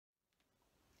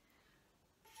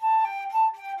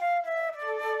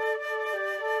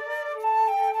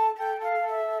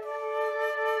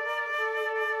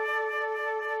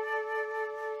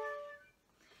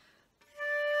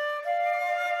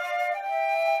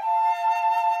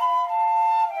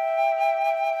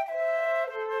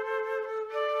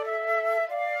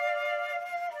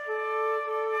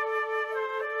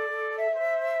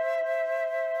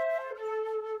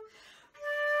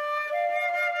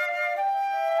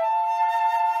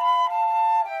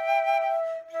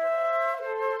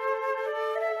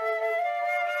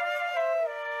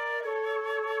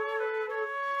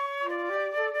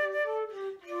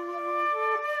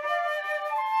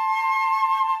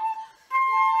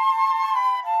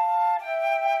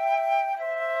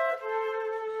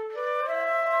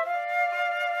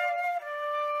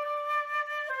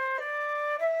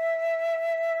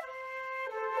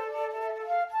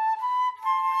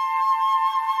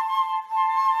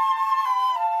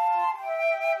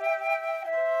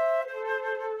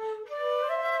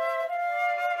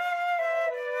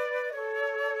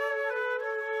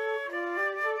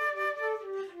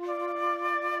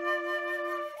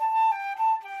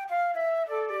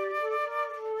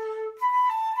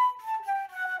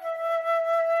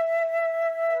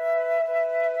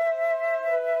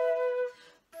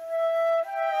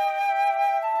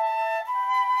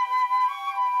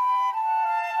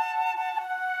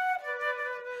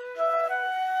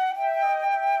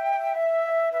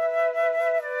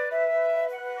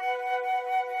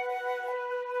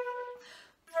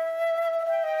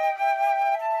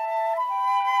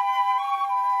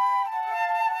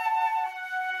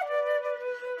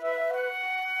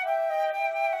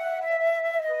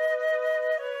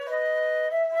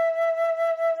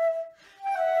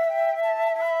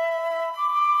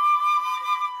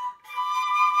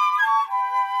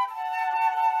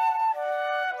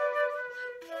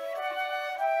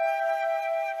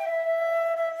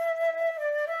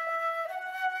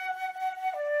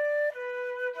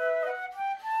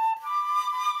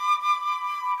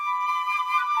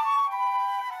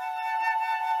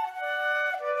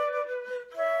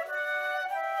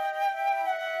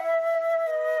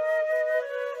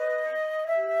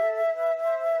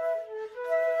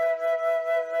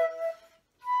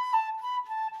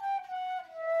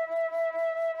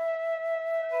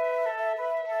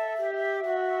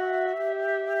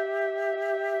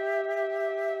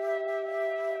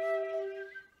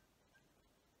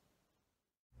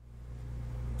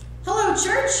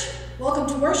church. Welcome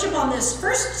to worship on this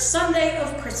first Sunday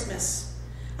of Christmas.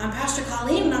 I'm Pastor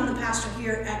Colleen, and I'm the pastor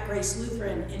here at Grace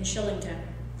Lutheran in Shillington.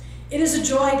 It is a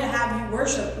joy to have you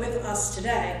worship with us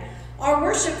today. Our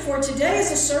worship for today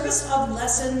is a service of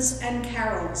lessons and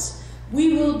carols.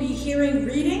 We will be hearing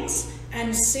readings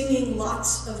and singing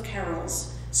lots of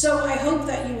carols. So I hope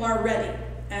that you are ready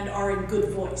and are in good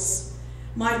voice.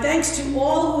 My thanks to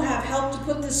all who have helped to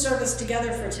put this service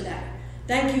together for today.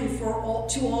 Thank you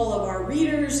to all of our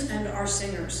readers and our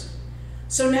singers.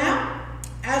 So now,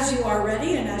 as you are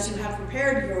ready and as you have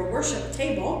prepared your worship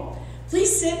table,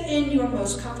 please sit in your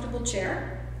most comfortable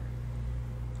chair.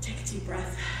 Take a deep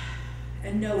breath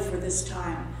and know for this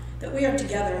time that we are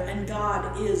together and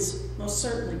God is most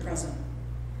certainly present.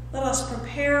 Let us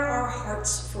prepare our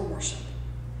hearts for worship.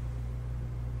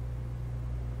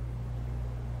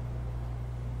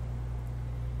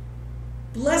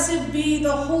 Blessed be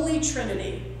the Holy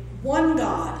Trinity, one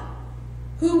God,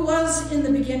 who was in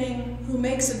the beginning, who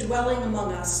makes a dwelling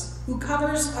among us, who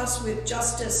covers us with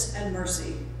justice and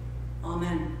mercy.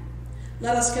 Amen.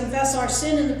 Let us confess our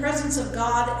sin in the presence of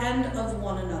God and of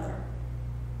one another.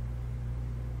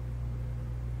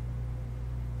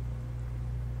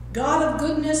 God of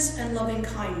goodness and loving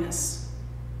kindness,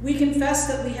 we confess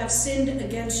that we have sinned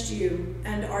against you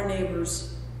and our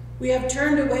neighbors. We have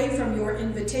turned away from your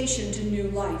invitation to new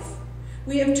life.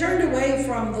 We have turned away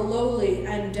from the lowly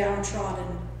and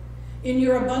downtrodden. In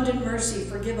your abundant mercy,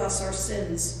 forgive us our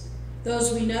sins,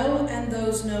 those we know and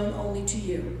those known only to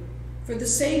you, for the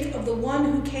sake of the one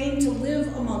who came to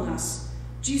live among us,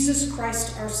 Jesus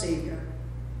Christ our Savior.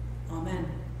 Amen.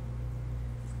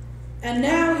 And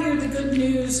now hear the good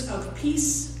news of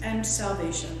peace and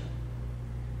salvation.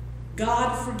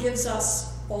 God forgives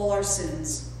us all our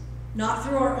sins, not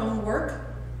through our own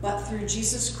work, but through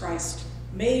Jesus Christ,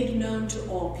 made known to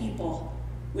all people.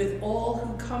 With all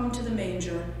who come to the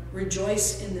manger,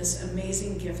 rejoice in this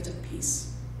amazing gift of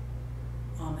peace.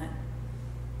 Amen.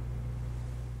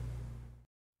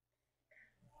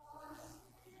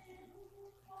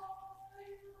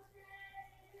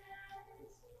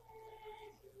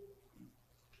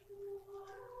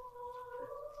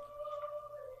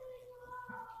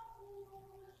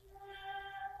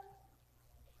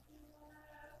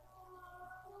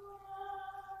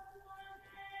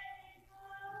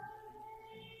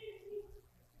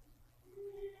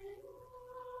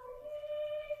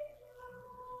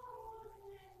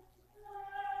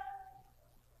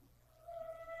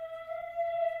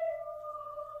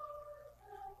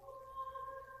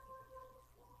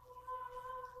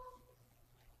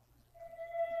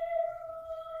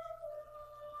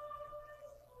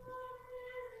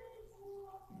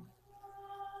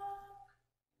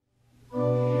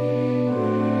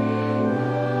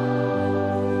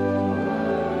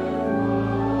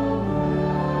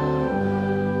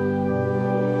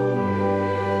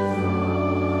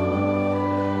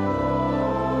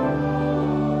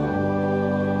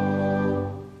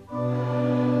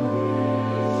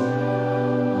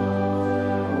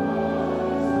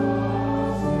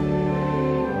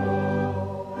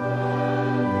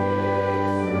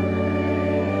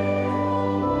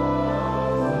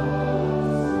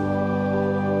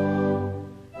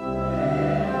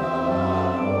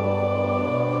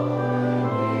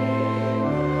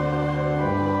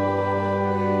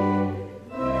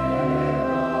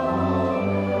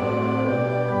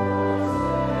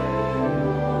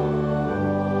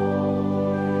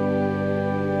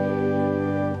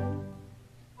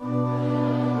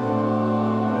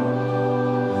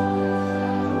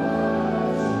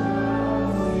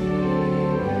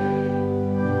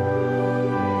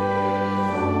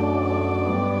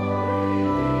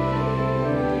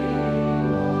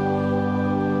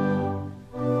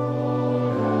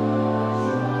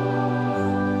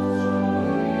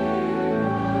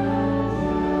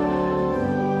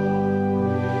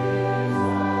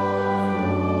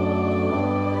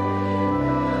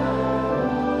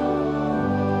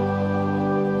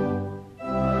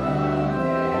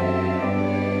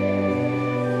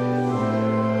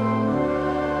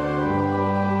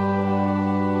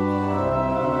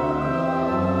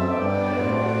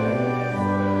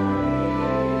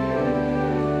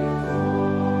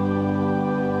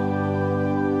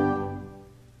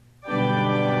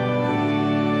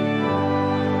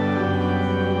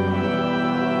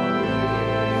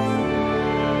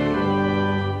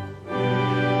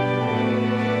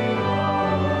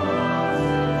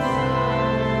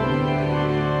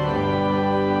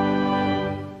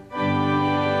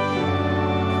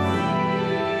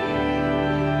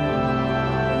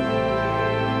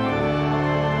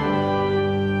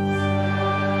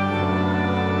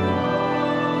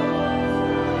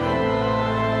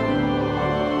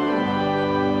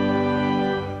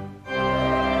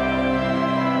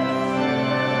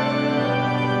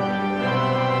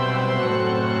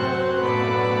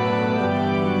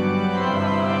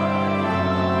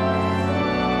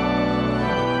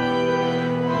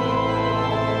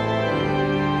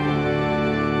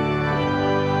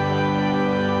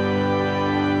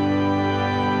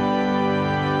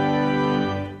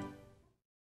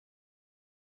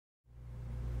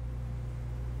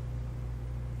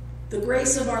 The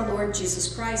grace of our Lord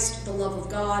Jesus Christ, the love of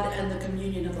God, and the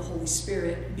communion of the Holy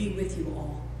Spirit be with you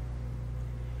all.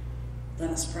 Let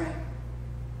us pray.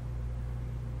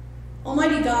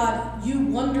 Almighty God, you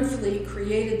wonderfully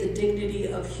created the dignity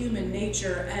of human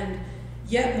nature and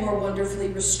yet more wonderfully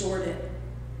restored it.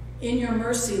 In your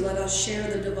mercy, let us share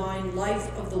the divine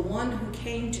life of the one who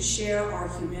came to share our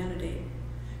humanity,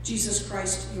 Jesus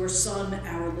Christ, your Son,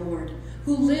 our Lord,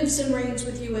 who lives and reigns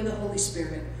with you in the Holy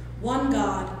Spirit, one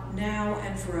God, now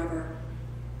and forever.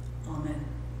 Amen.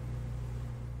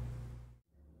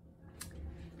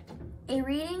 A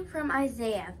reading from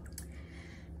Isaiah.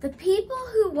 The people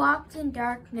who walked in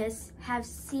darkness have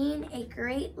seen a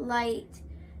great light,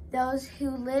 those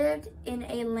who lived in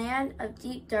a land of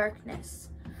deep darkness.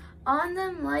 On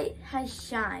them light has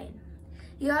shined.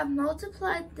 You have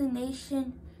multiplied the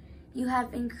nation, you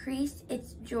have increased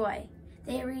its joy.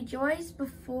 They rejoice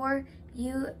before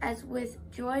you as with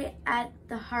joy at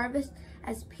the harvest,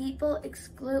 as people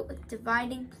exclude with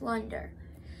dividing plunder.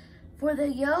 For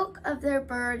the yoke of their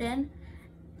burden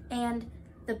and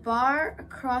the bar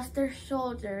across their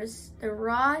shoulders, the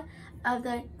rod of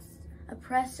the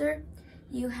oppressor,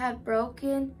 you have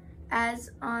broken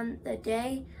as on the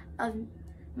day of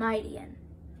Midian.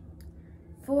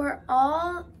 For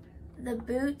all the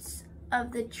boots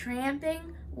of the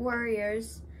tramping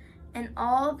warriors and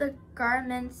all the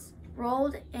garments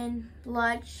rolled in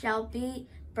blood shall be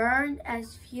burned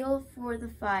as fuel for the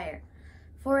fire.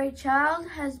 For a child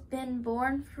has been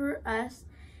born for us,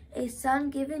 a son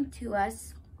given to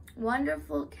us.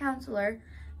 Wonderful Counselor,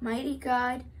 mighty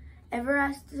God,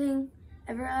 everlasting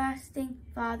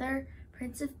Father,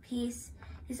 Prince of Peace.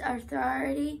 His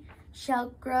authority shall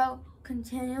grow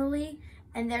continually,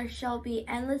 and there shall be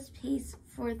endless peace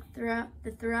for the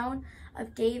throne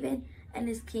of David and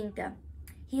his kingdom.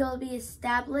 He will be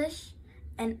established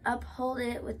and uphold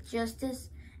it with justice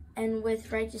and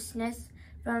with righteousness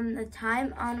from the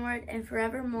time onward and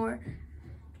forevermore.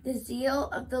 The zeal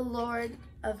of the Lord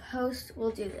of hosts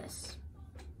will do this.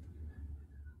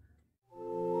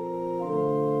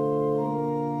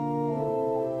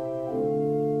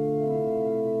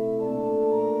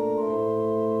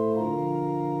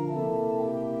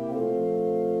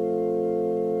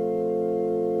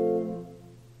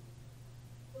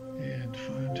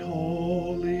 Infant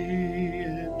holy,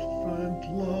 infant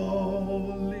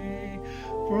lowly,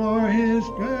 for his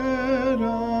bed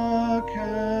a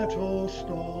cattle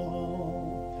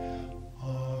stall,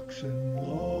 oxen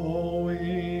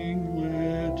lowing,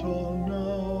 little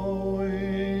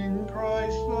knowing,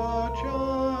 Christ the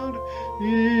child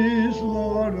is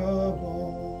Lord of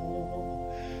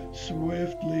all.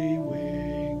 Swiftly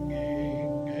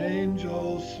winging,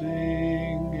 angels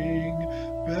singing,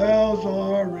 bells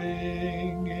are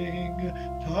ringing,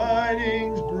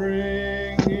 tidings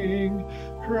bringing,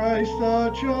 Christ the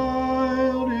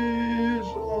child is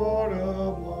Lord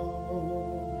of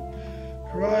all.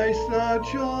 Christ the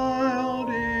child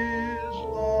is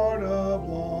Lord of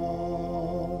all.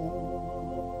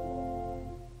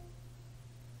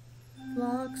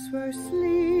 Flocks were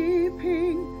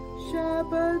sleeping,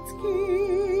 shepherds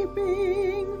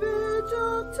keeping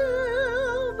vigil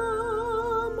till the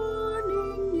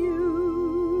morning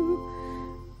new.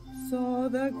 Saw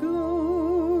the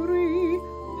glory,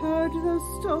 heard the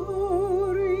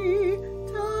story,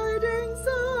 tidings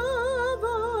of a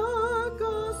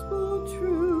gospel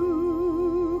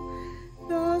true.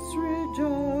 Thus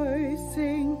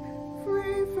rejoicing,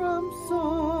 free from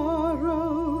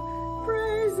sorrow,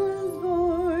 praises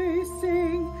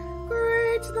voicing,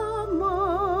 greet the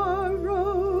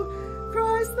morrow.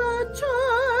 Christ the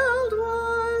child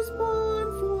was born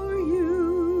for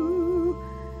you.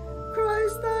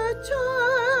 Christ the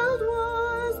child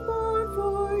was born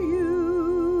for you.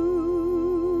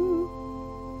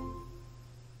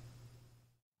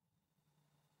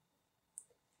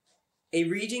 A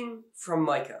reading from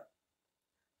Micah.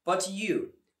 But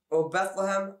you, O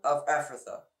Bethlehem of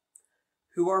Ephrathah,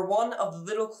 who are one of the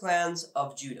little clans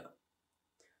of Judah,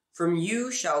 from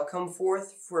you shall come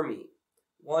forth for me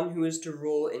one who is to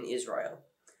rule in Israel,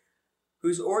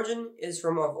 whose origin is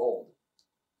from of old,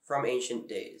 from ancient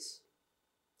days.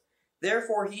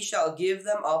 Therefore he shall give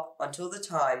them up until the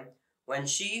time when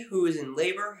she who is in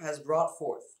labor has brought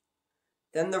forth.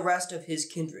 Then the rest of his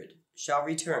kindred shall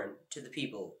return to the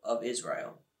people of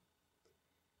Israel.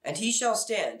 And he shall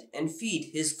stand and feed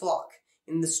his flock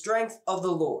in the strength of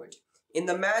the Lord, in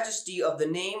the majesty of the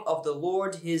name of the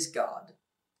Lord his God.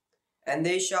 And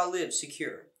they shall live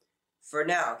secure, for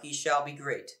now he shall be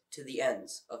great to the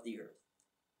ends of the earth.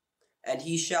 And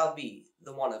he shall be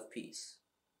the one of peace.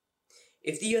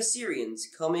 If the Assyrians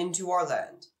come into our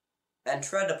land, and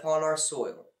tread upon our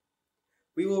soil,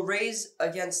 We will raise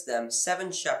against them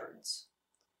 7 shepherds,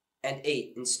 and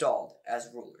 8 installed as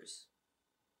rulers.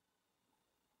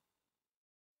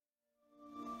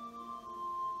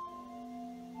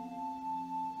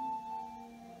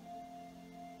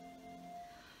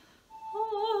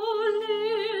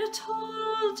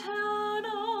 Little town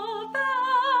of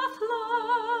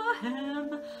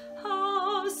Bethlehem,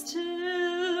 how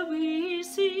still we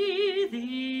see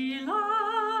thee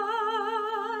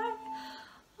lie.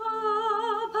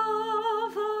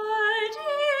 Above thy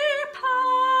deep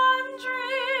and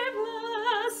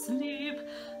dreamless sleep,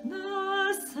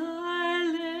 the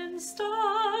silent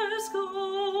stars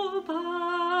go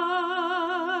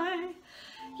by.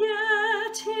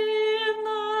 Yet in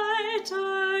thy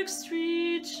dark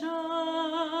street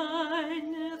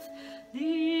shineth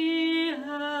the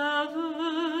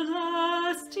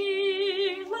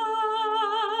everlasting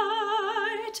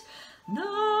light.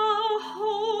 Now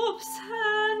hopes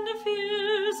and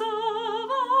fears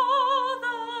of all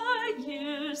thy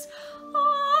years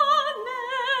are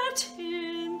met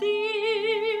in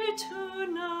thee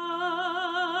tonight.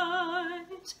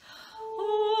 O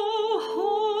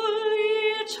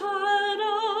holy child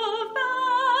of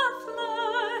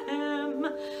Bethlehem,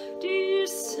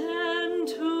 descend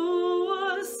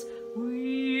to us,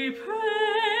 we pray.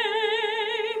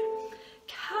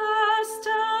 Cast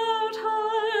out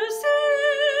our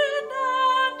sin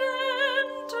and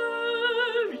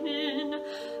enter in.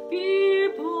 Be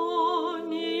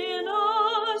born in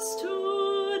us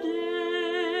today.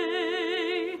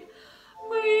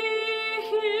 We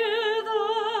hear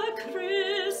the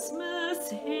Christmas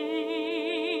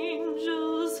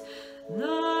angels,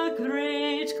 the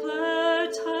great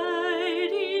glad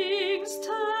tidings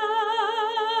tell.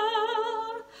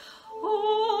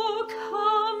 Oh,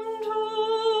 come to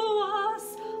us,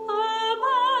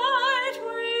 abide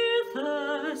with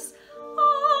us,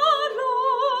 our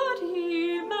Lord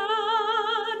Emmanuel.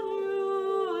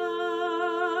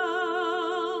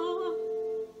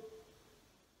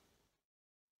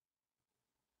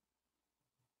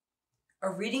 A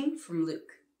reading from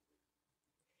Luke.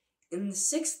 In the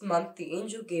 6th month, the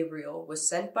angel Gabriel was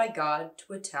sent by God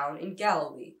to a town in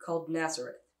Galilee called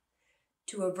Nazareth,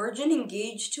 to a virgin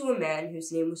engaged to a man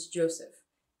whose name was Joseph,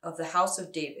 of the house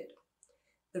of David.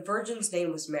 The virgin's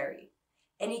name was Mary.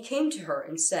 And he came to her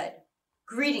and said,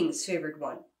 "Greetings, favored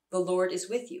one, the Lord is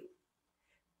with you."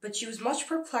 But she was much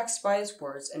perplexed by his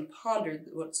words and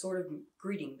pondered what sort of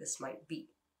greeting this might be.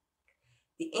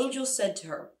 The angel said to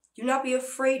her, "Do not be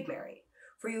afraid, Mary,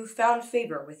 for you have found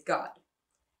favor with God.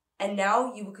 And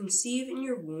now you will conceive in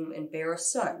your womb and bear a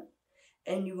son,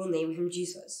 and you will name him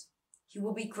Jesus. He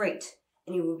will be great,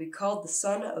 and he will be called the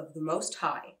Son of the Most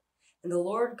High, and the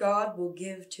Lord God will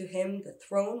give to him the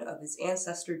throne of his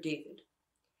ancestor David.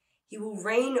 He will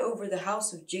reign over the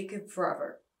house of Jacob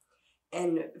forever,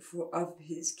 and of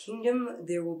his kingdom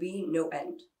there will be no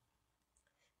end."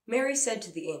 Mary said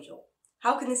to the angel,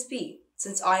 "How can this be,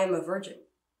 since I am a virgin?"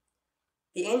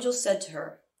 The angel said to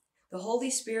her, "The Holy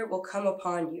Spirit will come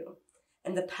upon you,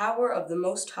 and the power of the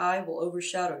Most High will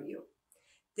overshadow you.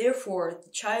 Therefore, the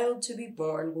child to be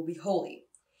born will be holy.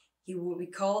 He will be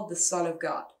called the Son of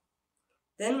God."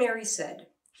 Then Mary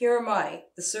said, "Here am I,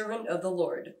 the servant of the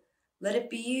Lord. Let it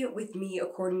be with me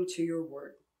according to your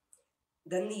word."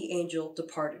 Then the angel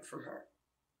departed from her.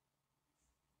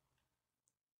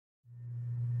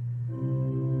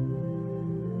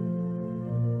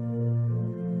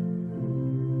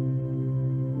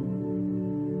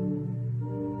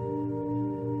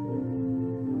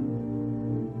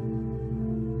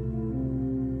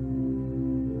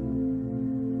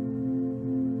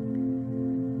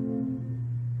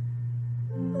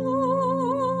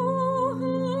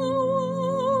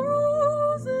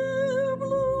 Rose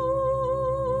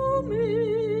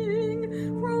blooming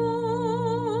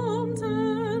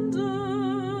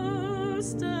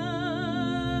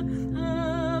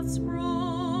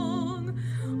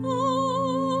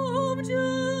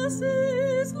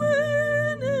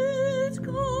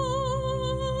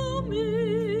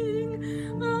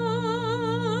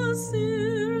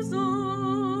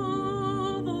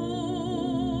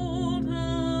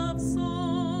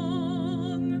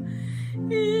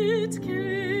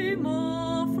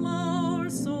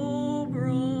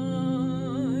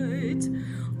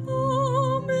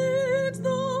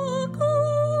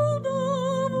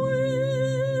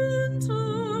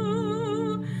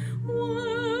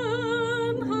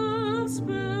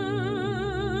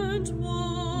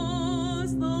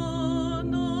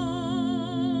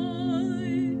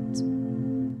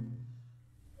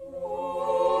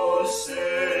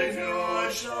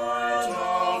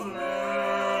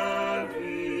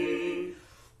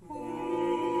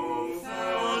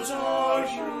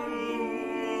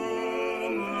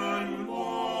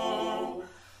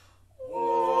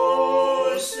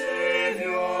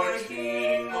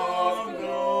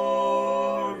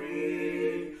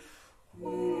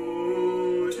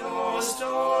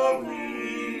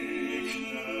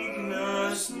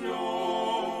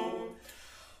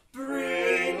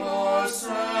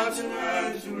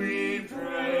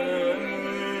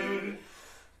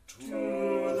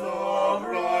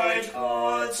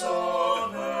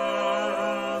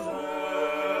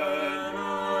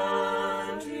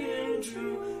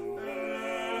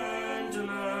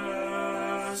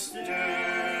endless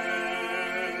day.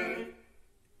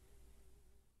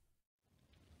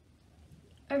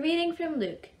 A reading from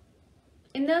Luke.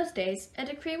 In those days, a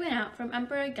decree went out from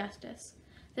Emperor Augustus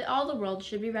that all the world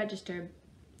should be registered.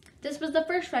 This was the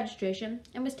first registration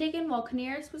and was taken while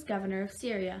Quirinius was governor of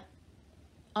Syria.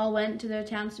 All went to their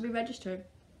towns to be registered.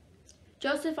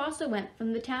 Joseph also went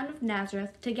from the town of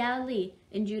Nazareth to Galilee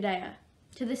in Judea,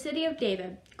 to the city of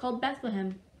David, called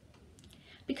Bethlehem,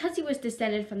 because he was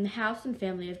descended from the house and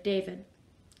family of David.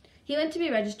 He went to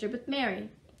be registered with Mary,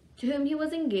 to whom he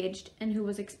was engaged and who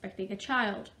was expecting a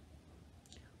child.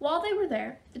 While they were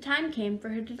there, the time came for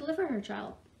her to deliver her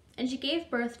child, and she gave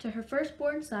birth to her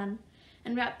firstborn son,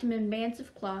 and wrapped him in bands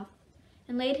of cloth,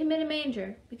 and laid him in a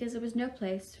manger, because there was no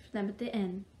place for them at the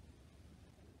inn.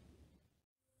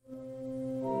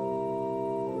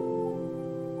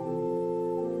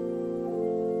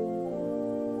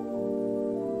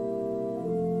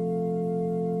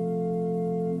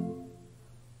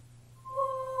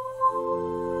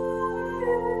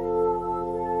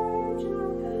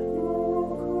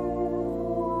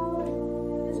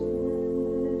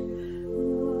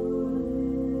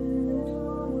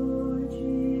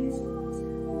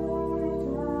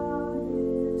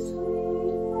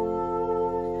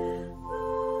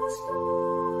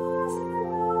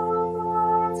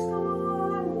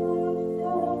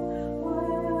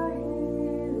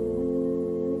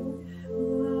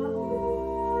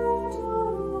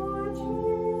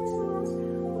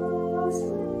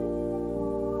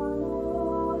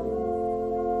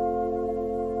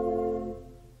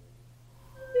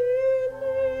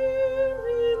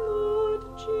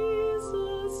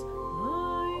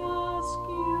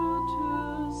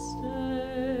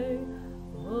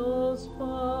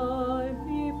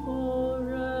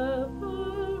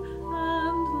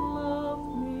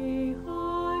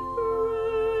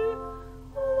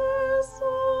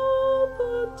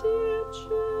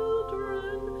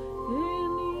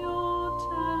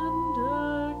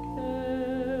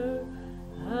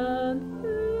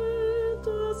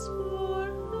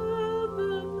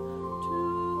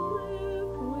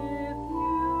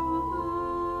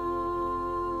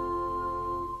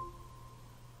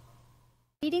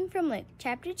 Reading from Luke,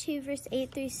 chapter 2, verse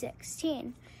 8 through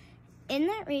 16. In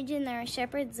that region there were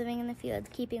shepherds living in the fields,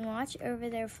 keeping watch over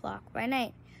their flock by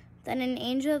night. Then an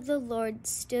angel of the Lord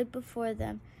stood before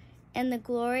them, and the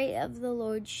glory of the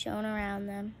Lord shone around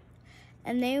them.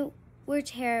 And they were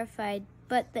terrified.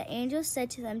 But the angel said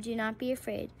to them, "Do not be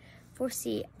afraid, for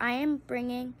see, I am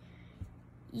bringing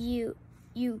you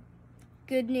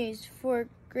good news for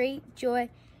great joy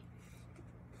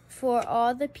for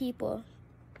all the people.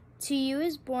 To you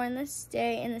is born this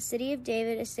day in the city of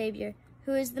David a Savior,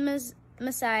 who is the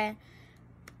Messiah,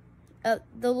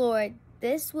 the Lord.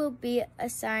 This will be a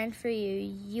sign for you.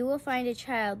 You will find a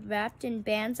child wrapped in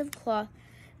bands of cloth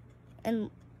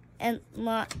and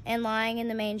lying in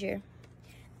the manger."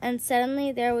 And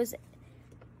suddenly there was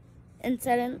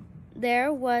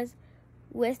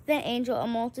with the angel a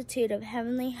multitude of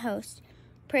heavenly hosts,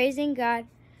 praising God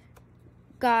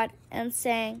and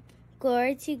saying,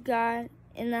 "Glory to God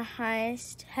in the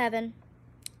highest heaven,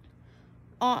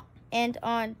 and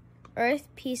on earth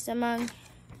peace among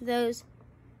those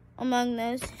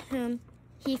whom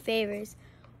he favors."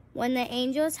 When the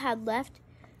angels had left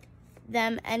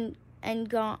them and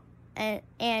gone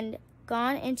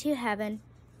into heaven,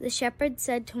 the shepherds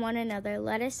said to one another,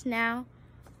 Let us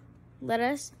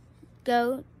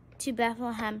go to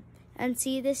Bethlehem and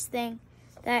see this thing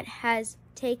that has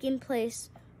taken place,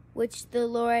 which the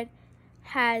Lord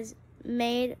has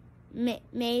made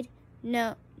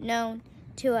known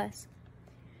to us.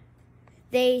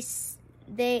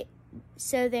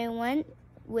 So they went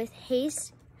with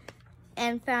haste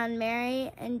and found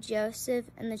Mary and Joseph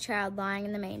and the child lying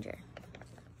in the manger.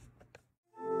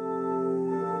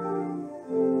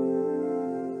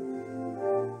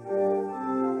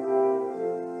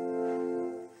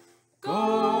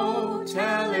 Go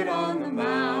tell it on the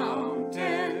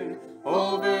mountain,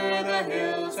 over the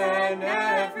hills and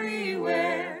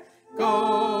everywhere.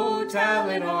 Go tell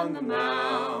it on the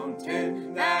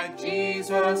mountain that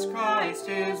Jesus Christ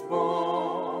is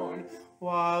born.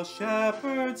 While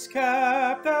shepherds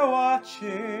kept their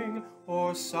watching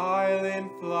o'er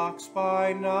silent flocks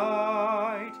by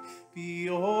night,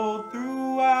 behold,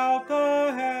 throughout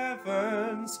the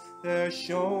heavens there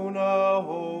shone a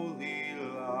holy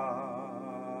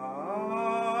light.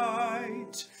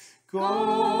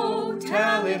 Go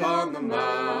tell it on the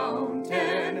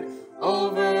mountain,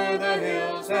 over the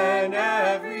hills and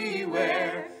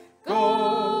everywhere.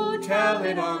 Go tell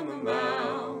it on the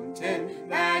mountain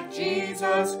that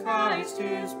Jesus Christ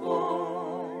is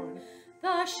born.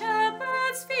 The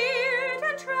shepherds feared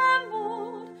and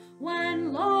trembled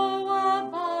when low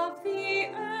above the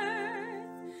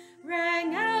earth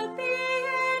rang out the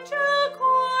angel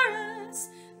chorus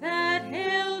that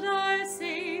hailed our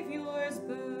Savior's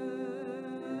birth.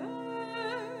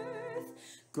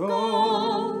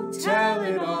 Go tell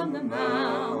it on the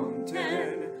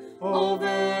mountain,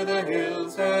 over the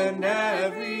hills and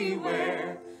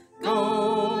everywhere.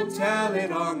 Go tell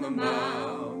it on the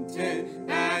mountain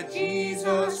that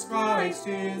Jesus Christ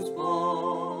is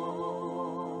born.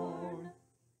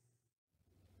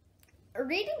 A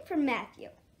reading from Matthew.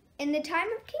 In the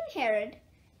time of King Herod,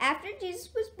 after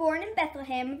Jesus was born in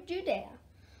Bethlehem of Judea,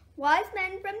 wise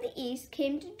men from the east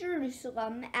came to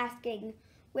Jerusalem asking,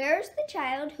 "Where is the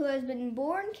child who has been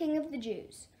born King of the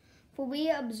Jews? For we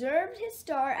observed his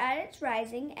star at its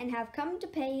rising and have come to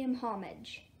pay him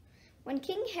homage." When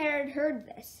King Herod heard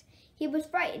this, he was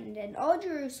frightened, and all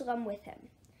Jerusalem with him.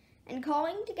 And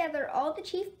calling together all the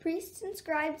chief priests and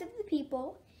scribes of the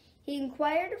people, he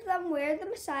inquired of them where the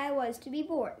Messiah was to be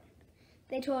born.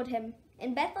 They told him,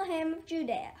 "In Bethlehem of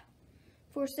Judea,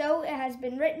 for so it has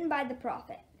been written by the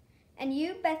prophet. And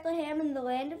you, Bethlehem, in the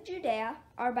land of Judea,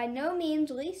 are by no means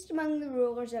least among the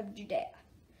rulers of Judea.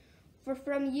 For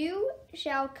from you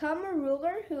shall come a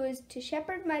ruler who is to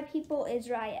shepherd my people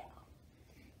Israel."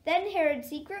 Then Herod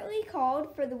secretly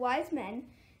called for the wise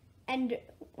men and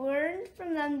learned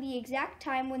from them the exact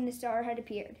time when the star had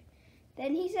appeared.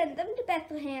 Then he sent them to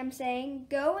Bethlehem, saying,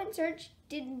 "Go and search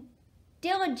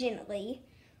diligently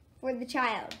for the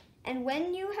child, and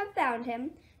when you have found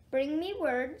him, bring me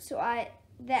word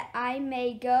that I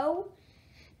may go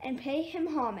and pay him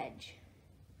homage."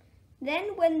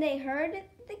 Then when they heard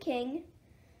the king,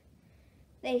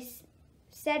 they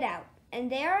set out,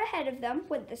 and there ahead of them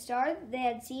went the star they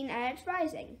had seen at its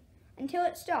rising, until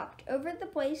it stopped over the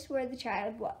place where the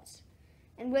child was.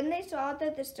 And when they saw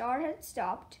that the star had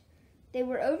stopped, they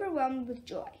were overwhelmed with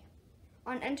joy.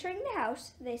 On entering the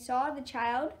house, they saw the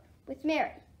child with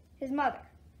Mary, his mother,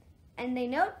 and they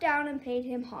knelt down and paid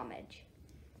him homage.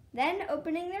 Then,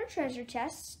 opening their treasure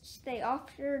chests, they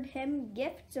offered him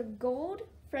gifts of gold,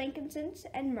 frankincense,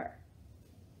 and myrrh.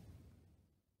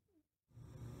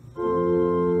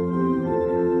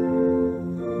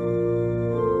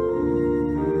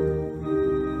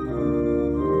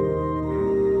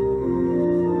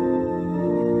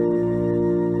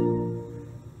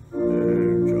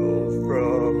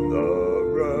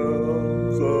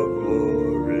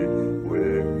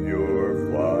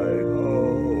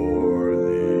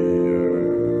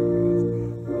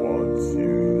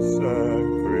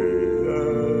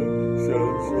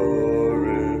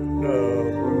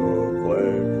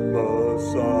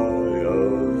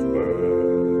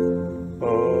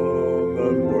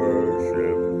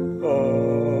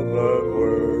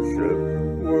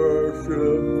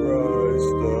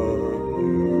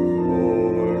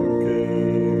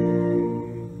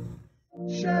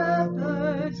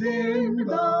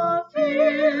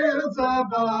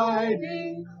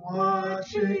 Abiding,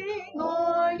 watching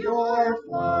o'er your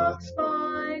flocks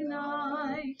by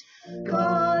night.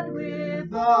 God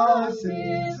with us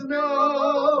is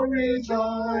now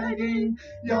residing,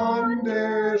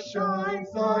 yonder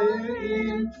shines thy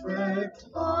infant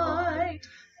light.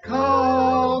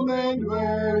 Come and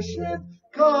worship,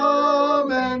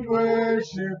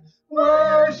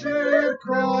 worship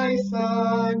Christ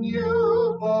the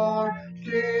newborn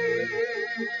King.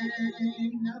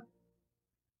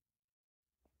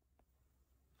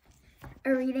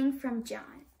 A reading from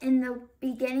John. In the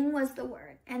beginning was the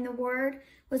Word, and the Word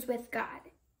was with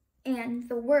God, and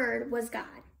the Word was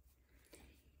God.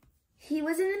 He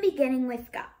was in the beginning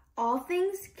with God. All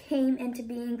things came into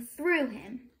being through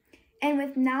him, and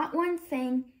with not one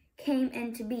thing came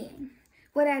into being.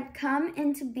 What had come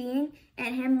into being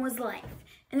in him was life,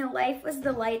 and the life was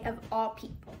the light of all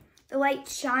people. The light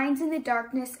shines in the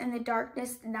darkness, and the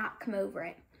darkness did not come over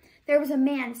it. There was a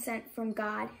man sent from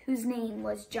God, whose name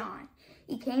was John.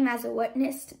 He came as a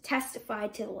witness to testify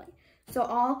to the light, so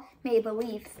all may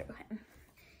believe through him.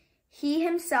 He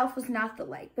himself was not the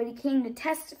light, but he came to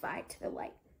testify to the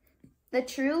light. The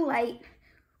true light,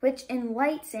 which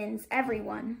enlightens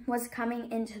everyone, was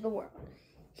coming into the world.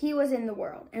 He was in the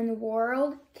world, and the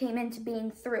world came into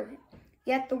being through him.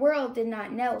 Yet the world did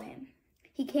not know him.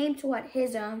 He came to what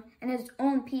his own, and his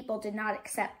own people did not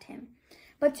accept him.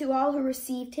 But to all who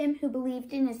received him, who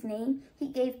believed in his name, he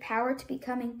gave power to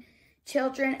becoming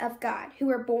children of God, who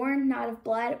were born not of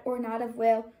blood, or not of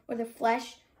will, or the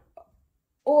flesh,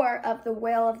 or of the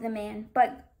will of the man,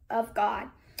 but of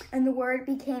God. And the Word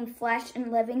became flesh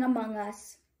and living among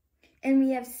us. and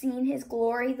we have seen his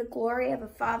glory, the glory of a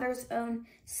Father's own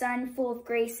Son, full of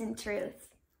grace and truth.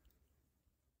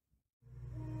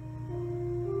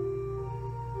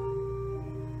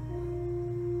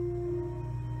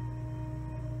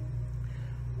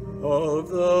 Of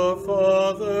the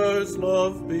Father's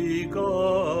love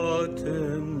begotten,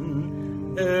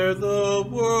 ere the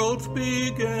worlds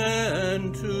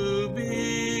began to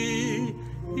be,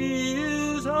 he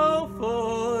is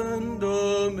Alpha and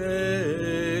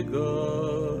Omega,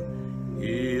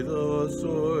 he the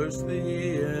source,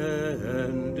 the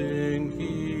ending,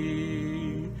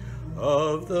 he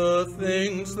of the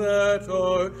things that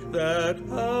are, that have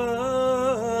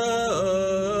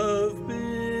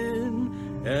been,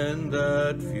 and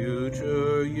that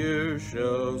future years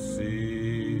shall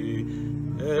see,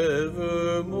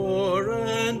 evermore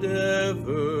and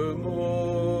evermore.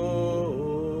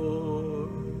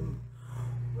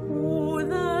 Oh,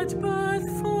 that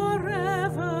birth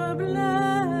forever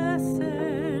blessed,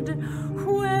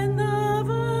 when the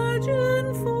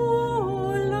Virgin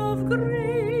full of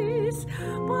grace,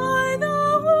 by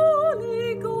the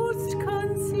Holy Ghost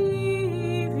conceiving,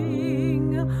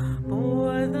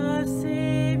 bore the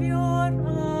Savior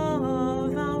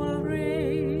of our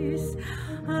race,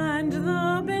 and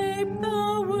the babe,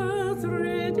 the world's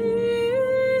Redeemer,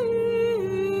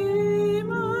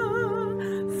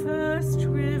 first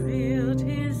revealed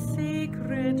his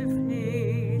sacred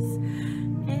face,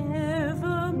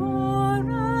 evermore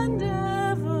and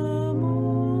evermore.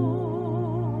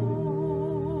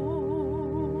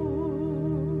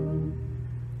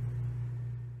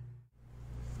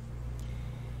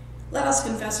 Let us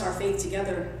confess our faith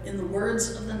together in the words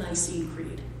of the Nicene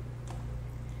Creed.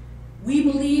 We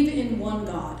believe in one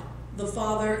God, the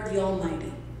Father, the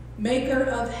Almighty, maker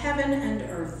of heaven and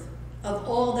earth, of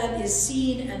all that is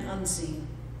seen and unseen.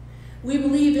 We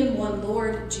believe in one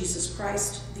Lord, Jesus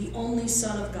Christ, the only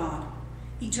Son of God,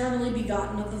 eternally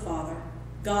begotten of the Father,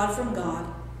 God from God,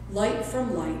 light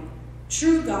from light,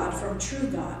 true God from true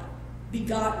God,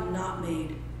 begotten, not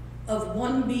made, of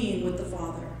one being with the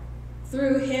Father.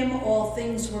 Through him all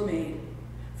things were made.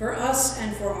 For us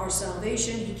and for our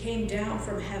salvation he came down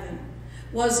from heaven,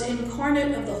 was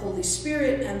incarnate of the Holy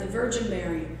Spirit and the Virgin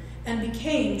Mary, and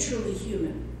became truly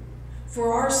human.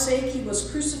 For our sake he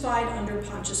was crucified under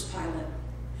Pontius Pilate.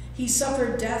 He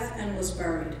suffered death and was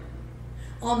buried.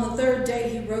 On the third day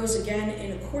he rose again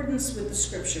in accordance with the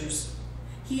Scriptures.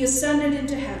 He ascended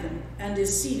into heaven and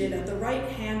is seated at the right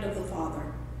hand of the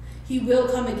Father. He will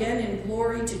come again in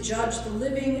glory to judge the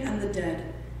living and the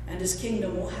dead, and his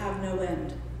kingdom will have no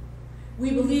end.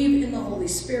 We believe in the Holy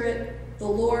Spirit, the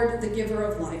Lord, the giver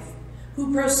of life,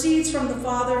 who proceeds from the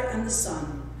Father and the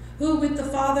Son, who with the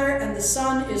Father and the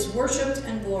Son is worshipped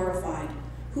and glorified,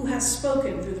 who has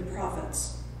spoken through the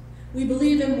prophets. We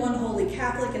believe in one holy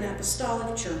Catholic and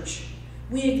Apostolic Church.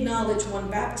 We acknowledge one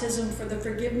baptism for the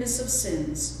forgiveness of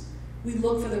sins. We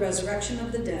look for the resurrection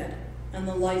of the dead and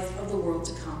the life of the world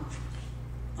to come.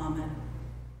 Amen.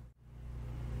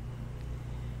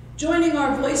 Joining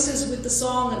our voices with the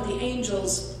song of the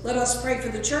angels, let us pray for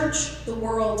the church, the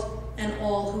world, and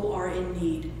all who are in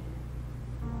need.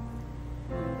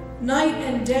 Night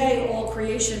and day all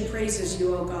creation praises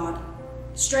you, O God.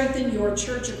 Strengthen your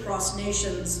church across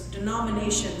nations,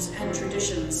 denominations, and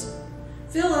traditions.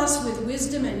 Fill us with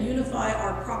wisdom and unify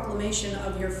our proclamation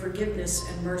of your forgiveness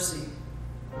and mercy.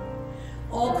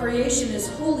 All creation is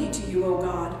holy to you, O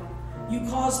God. You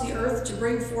cause the earth to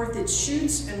bring forth its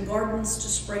shoots and gardens to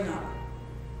spring up.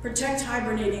 Protect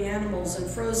hibernating animals and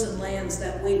frozen lands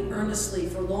that wait earnestly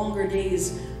for longer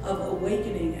days of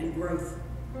awakening and growth.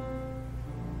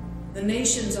 The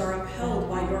nations are upheld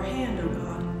by your hand, O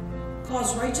God.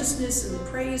 Cause righteousness and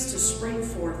praise to spring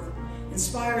forth,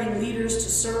 inspiring leaders to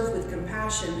serve with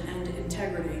compassion and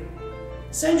integrity.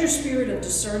 Send your spirit of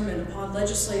discernment upon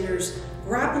legislators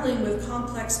grappling with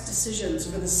complex decisions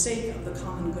for the sake of the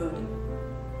common good.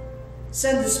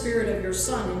 Send the spirit of your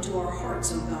Son into our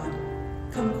hearts, O God.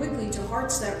 Come quickly to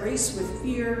hearts that race with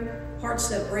fear, hearts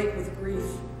that break with grief,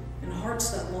 and hearts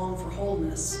that long for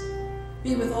wholeness.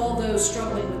 Be with all those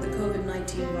struggling with the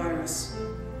COVID-19 virus.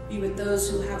 Be with those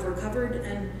who have recovered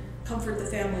and comfort the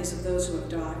families of those who have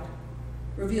died.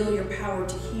 Reveal your power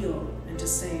to heal and to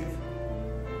save.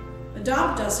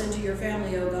 Adopt us into your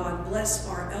family, O God. Bless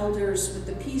our elders with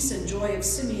the peace and joy of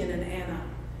Simeon and Anna.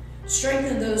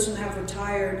 Strengthen those who have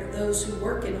retired, those who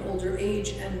work in older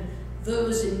age, and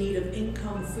those in need of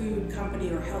income, food, company,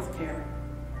 or health care.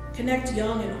 Connect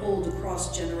young and old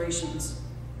across generations.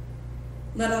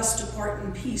 Let us depart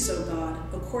in peace, O God,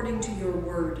 according to your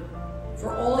word.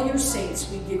 For all your saints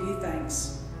we give you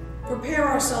thanks. Prepare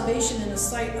our salvation in the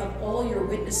sight of all your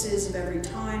witnesses of every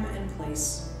time and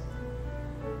place.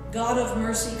 God of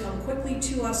mercy, come quickly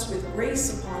to us with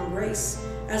grace upon grace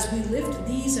as we lift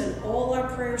these and all our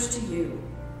prayers to you.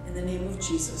 In the name of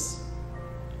Jesus.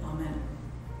 Amen.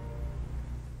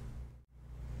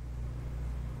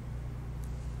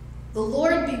 The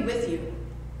Lord be with you.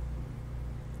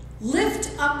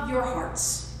 Lift up your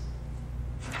hearts.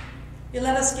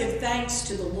 Let us give thanks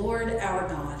to the Lord our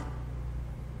God.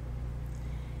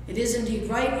 It is indeed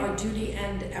right, our duty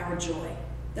and our joy,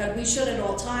 that we should at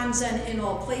all times and in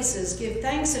all places give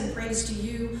thanks and praise to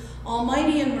you,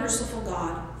 Almighty and merciful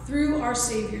God, through our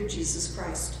Savior Jesus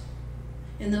Christ.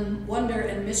 In the wonder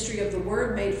and mystery of the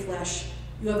Word made flesh,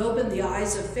 you have opened the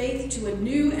eyes of faith to a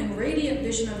new and radiant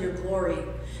vision of your glory,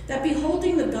 that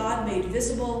beholding the God made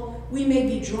visible, we may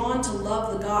be drawn to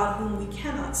love the God whom we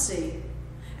cannot see.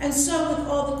 And so with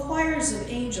all the choirs of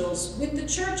angels, with the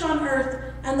church on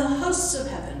earth and the hosts of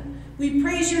heaven, we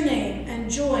praise your name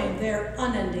and join their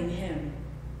unending hymn.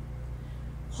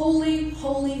 Holy,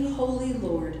 holy, holy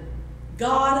Lord,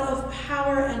 God of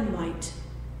power and might,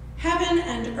 heaven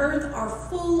and earth are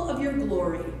full of your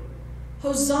glory.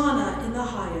 Hosanna in the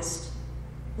highest.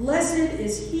 Blessed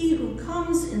is he who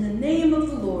comes in the name of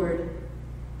the Lord.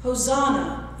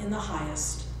 Hosanna in the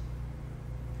highest.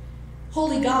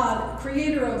 Holy God,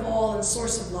 creator of all and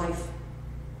source of life,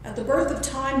 at the birth of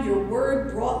time your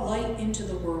word brought light into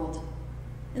the world.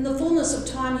 In the fullness of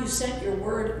time you sent your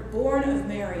word, born of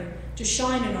Mary, to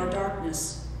shine in our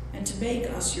darkness and to make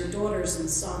us your daughters and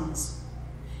sons.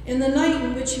 In the night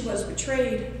in which he was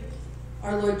betrayed,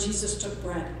 our Lord Jesus took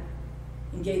bread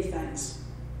and gave thanks,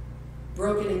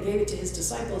 broke it and gave it to his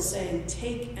disciples, saying,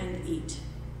 "Take and eat.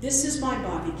 This is my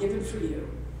body given for you.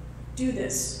 Do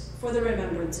this for the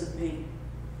remembrance of me."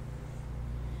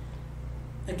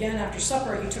 Again, after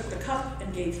supper, he took the cup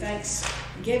and gave thanks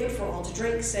and gave it for all to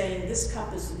drink, saying, "This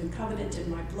cup is the new covenant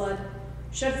in my blood,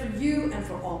 shed for you and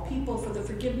for all people for the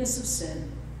forgiveness of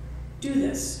sin. Do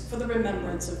this for the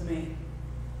remembrance of me."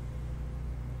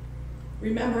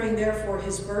 Remembering, therefore,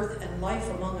 his birth and life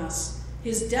among us,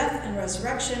 his death and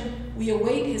resurrection, we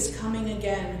await his coming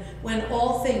again, when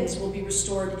all things will be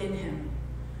restored in him.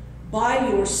 By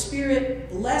your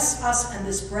Spirit, bless us and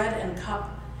this bread and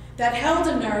cup, that held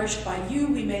and nourished by you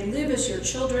we may live as your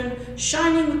children,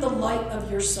 shining with the light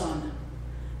of your Son.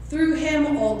 Through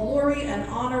him all glory and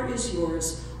honor is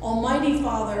yours, Almighty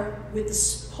Father, with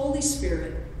the Holy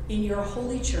Spirit, in your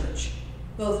holy church,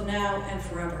 both now and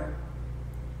forever.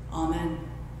 Amen.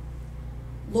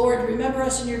 Lord, remember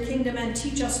us in your kingdom and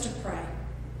teach us to pray.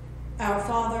 Our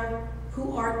Father,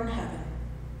 who art in heaven,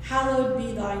 hallowed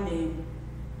be thy name.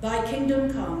 Thy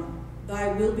kingdom come, thy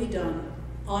will be done,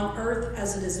 on earth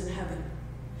as it is in heaven.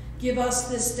 Give us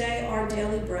this day our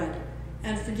daily bread,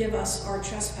 and forgive us our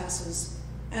trespasses,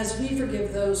 as we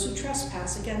forgive those who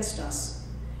trespass against us.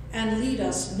 And lead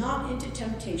us not into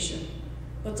temptation,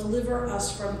 but deliver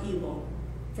us from evil.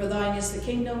 For thine is the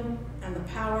kingdom, and the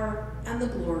power, and the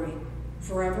glory,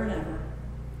 forever and ever.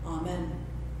 Amen.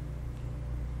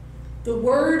 The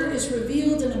word is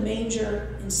revealed in a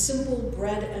manger, in simple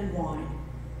bread and wine.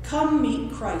 Come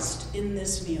meet Christ in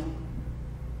this meal.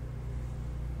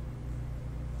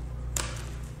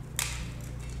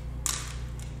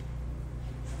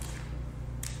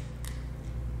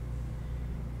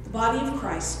 The body of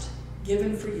Christ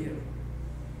given for you.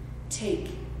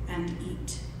 Take and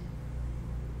eat.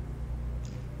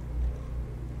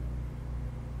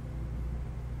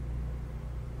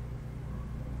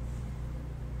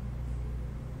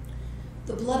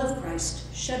 The blood of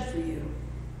Christ shed for you.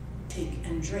 Take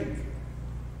and drink.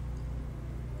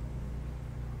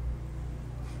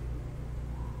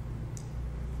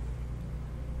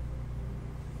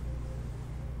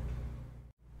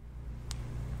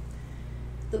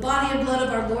 The body and blood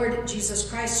of our Lord Jesus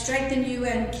Christ strengthen you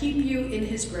and keep you in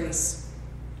his grace.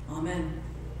 Amen.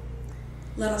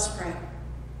 Let us pray.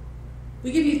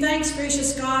 We give you thanks,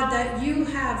 gracious God, that you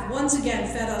have once again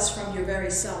fed us from your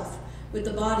very self with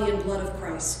the body and blood of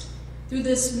Christ. Through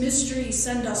this mystery,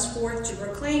 send us forth to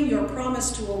proclaim your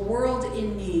promise to a world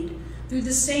in need, through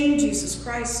the same Jesus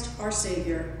Christ, our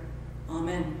Savior.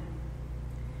 Amen.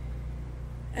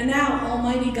 And now,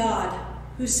 Almighty God,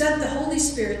 who sent the Holy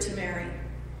Spirit to Mary,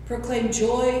 proclaim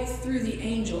joy through the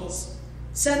angels,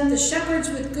 send the shepherds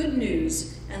with good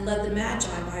news, and led the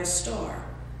Magi by a star,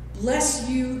 bless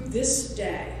you this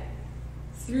day,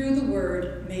 through the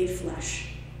Word made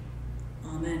flesh.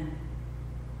 Amen.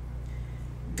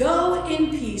 Go in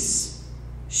peace,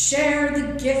 share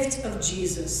the gift of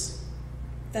Jesus.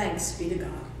 Thanks be to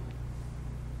God.